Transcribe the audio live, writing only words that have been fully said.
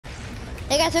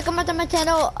Hey guys, welcome back to my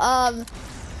channel. I'm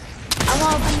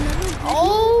on.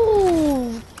 Oh,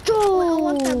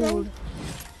 dude.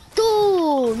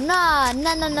 Dude, nah.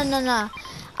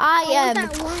 I am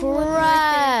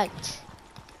cracked.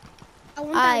 I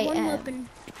want that one weapon.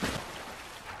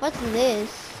 What's this?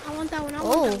 I want that one. I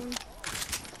want that one.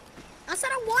 I said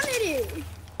I wanted it.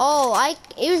 Oh,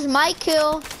 it was my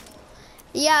kill.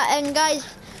 Yeah, and guys,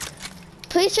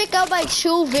 please check out my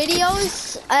 2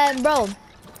 videos. Bro.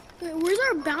 Wait, where's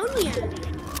our bounty at?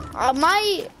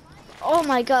 Oh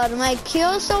my god, my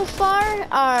kills so far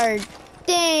are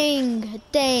dang.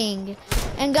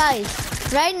 And guys,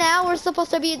 right now we're supposed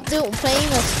to be playing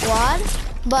a squad,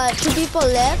 but 2 people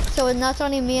left, so it's not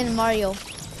only me and Mario. Yeah,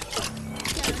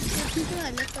 the people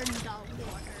that left are dog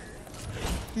water.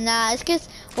 Nah, it's because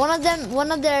one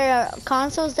of their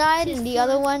consoles died, and the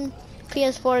other one,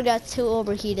 PS4, got too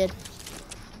overheated.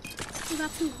 It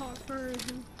got too hot for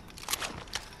him.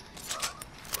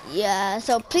 Yeah,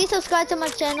 so please subscribe to my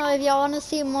channel if y'all want to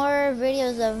see more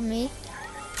videos of me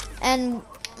and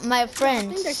my friends.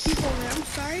 I think there's people over there. I'm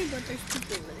sorry, but there's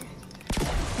people over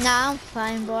there. Nah, I'm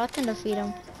fine, bro. I can defeat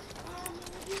them.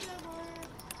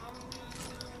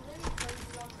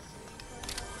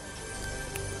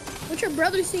 What's your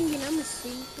brother singing? I'm gonna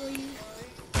sing for you.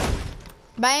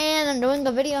 Brian, I'm doing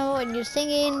a video and you're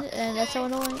singing, and that's so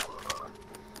annoying.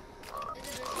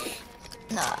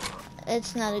 Nah,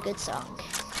 it's not a good song.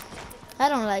 I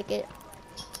don't like it.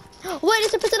 Wait,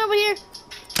 there's a person over here.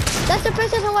 That's the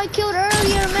person who I killed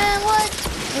earlier, man. What?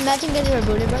 Imagine getting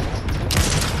rebooted, bro.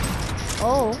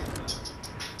 Oh.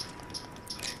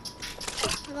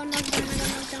 I got knocked down.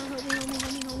 Help me.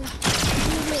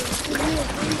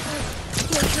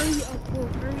 Hurry up.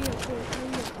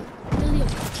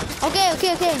 Okay,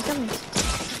 I'm coming.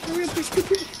 Hurry up, there's 2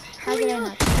 people. How did I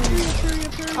not? Hurry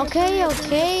up. Okay.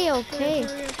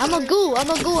 I'm a goo him.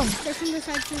 They're from the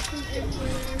side, from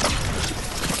everywhere.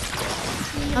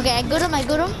 Okay, I got him.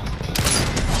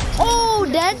 Oh,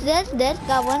 dead.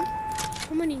 Got one.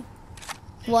 How many?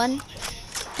 1.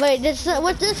 Wait, this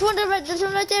one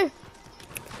right there.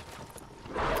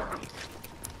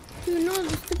 Dude, no,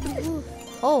 the stupid wolf.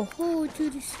 Oh. Oh,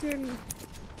 dude, you scared me.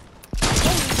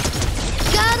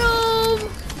 Got him!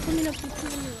 Coming up.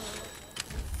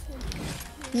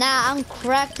 Nah, I'm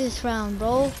cracked this round,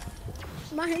 bro.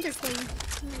 My hands are playing.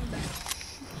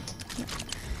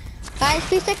 Guys,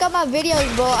 please check out my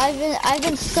videos, bro. I've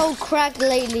been so cracked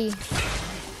lately.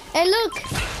 Hey, look.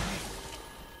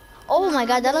 Oh my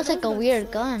god, that looks like a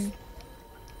weird gun.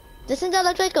 Doesn't that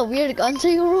look like a weird gun to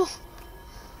you, bro?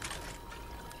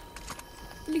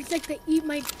 Looks like they eat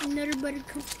my nutter butter.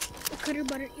 Cutter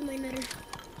butter eat my nutter.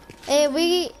 Hey,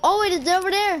 oh wait, it's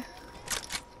over there.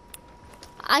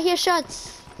 I hear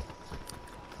shots.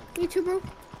 Me too, bro.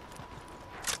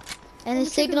 And it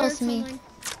signals me. Online.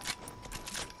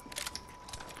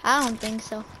 I don't think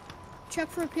so. Check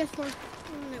for a PS4.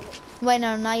 Wait,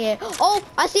 no, not yet. Oh,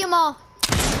 I see them all.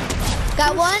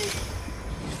 Got one.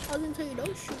 I was gonna tell you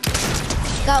don't shoot.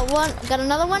 Got one. Got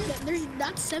another one.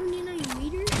 That's 79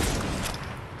 meters.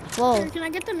 Whoa. Here, can I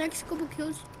get the next couple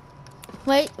kills?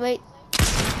 Wait.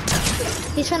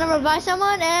 He's trying to revive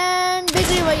someone and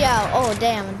victory royale. Oh,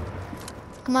 damn.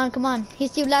 Come on.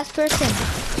 He's the last person.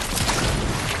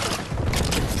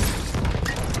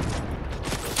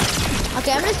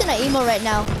 Okay, I'm just gonna emo right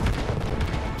now.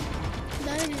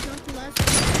 That is not the last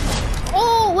one.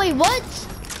 Oh, wait, what?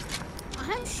 I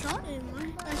had shot him.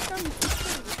 I shot him.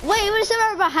 Wait, there's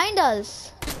someone behind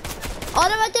us. Oh,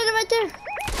 they're right there.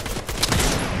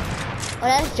 Oh,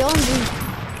 that's Jonesy.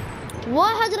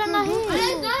 What? How did I not hit?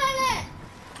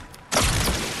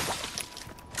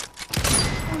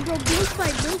 Oh, bro, build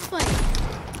fight.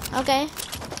 Okay.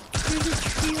 There's a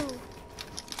trio.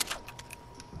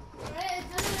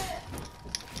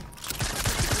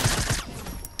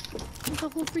 A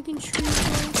couple freaking trees,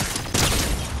 bro.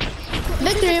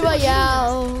 Victory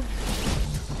royale.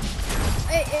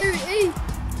 Hey.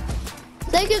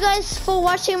 Thank you guys for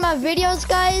watching my videos,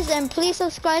 guys, and please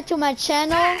subscribe to my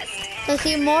channel to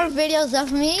see more videos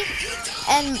of me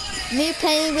and me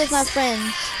playing with my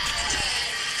friends.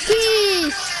 Peace.